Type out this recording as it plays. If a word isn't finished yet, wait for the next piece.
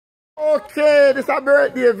Okay, this is a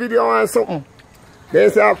birthday video or something.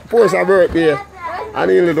 There's a Portia birthday.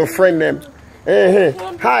 And his little friend them. Hey.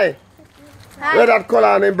 Hi. Where that color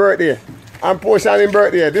on his birthday? And Portia on his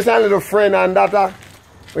birthday. This is a little friend and daughter.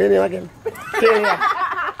 What's your name again? Kenya.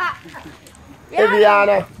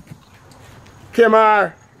 Eviana.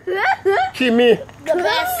 Kimar. Kimmy. The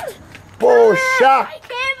best. Portia.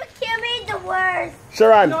 Kimmy the worst.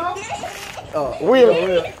 Sharon.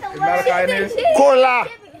 Will. Kola.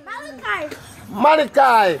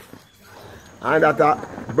 Malachi. And that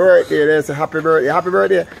birthday, they say happy birthday, happy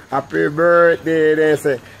birthday, happy birthday, they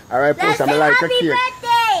say. Alright, Portia, I like a cake.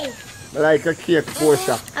 Birthday. I like a cake,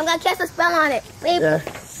 Portia. I'm gonna catch a spell on it. Yeah.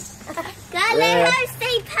 God, let her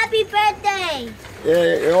say happy birthday.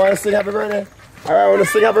 Yeah, you want to sing happy birthday? Alright, I want to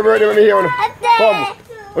sing happy birthday when me hear you. Come.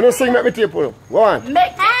 When you sing, let me tape you. Go on. Happy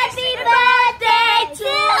birthday to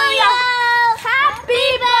you.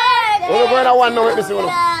 Happy birthday. When you go in that one now, let me sing.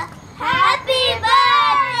 Happy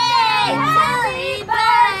birthday. Happy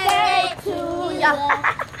birthday to you.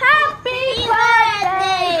 Happy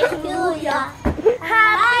birthday to you.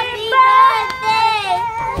 Happy birthday.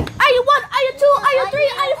 Are you 1? Are you 2? Are you 3?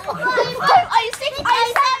 Are you 4? Are you 5? Are you 6? Are you 7?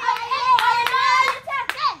 Are you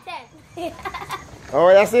 9? 10.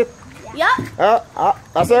 Alright, that's it. Yep.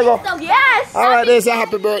 That's where I go. Yes. Alright, there's a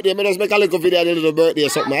happy birthday. I just make a little video of the little birthday or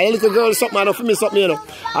something. A little girl something, I know for me something, you know.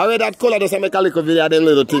 I read that color, just make a little video of them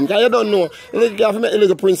little thing. Because you don't know. You have to make a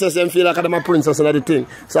little princess and feel like I'm a princess and the thing.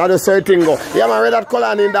 So I just say thing go. Yeah, man, read that color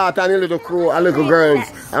and in that and a little crew and little girls.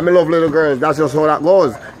 And I love little girls. That's just how that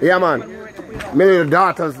goes. Yeah, man. My little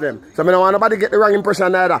daughters them. So I don't want nobody get the wrong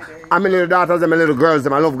impression either. And my little daughters and my little girls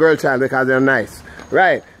them. I love girl child because they're nice.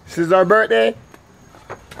 Right. She's her birthday.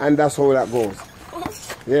 And that's how that goes.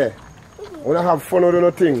 Yeah. When I have fun with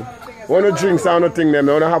nothing. When you drink or nothing them.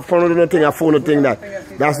 When I have fun with nothing, I fun with nothing that.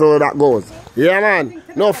 That's how that goes. Yeah, man.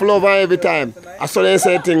 No flow every time. I saw them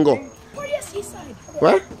say thing go.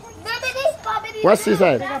 What? What's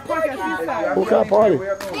seaside? Who can party?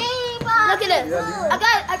 Look at this.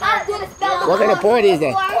 I got to do the spell. What kind of party is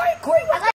that?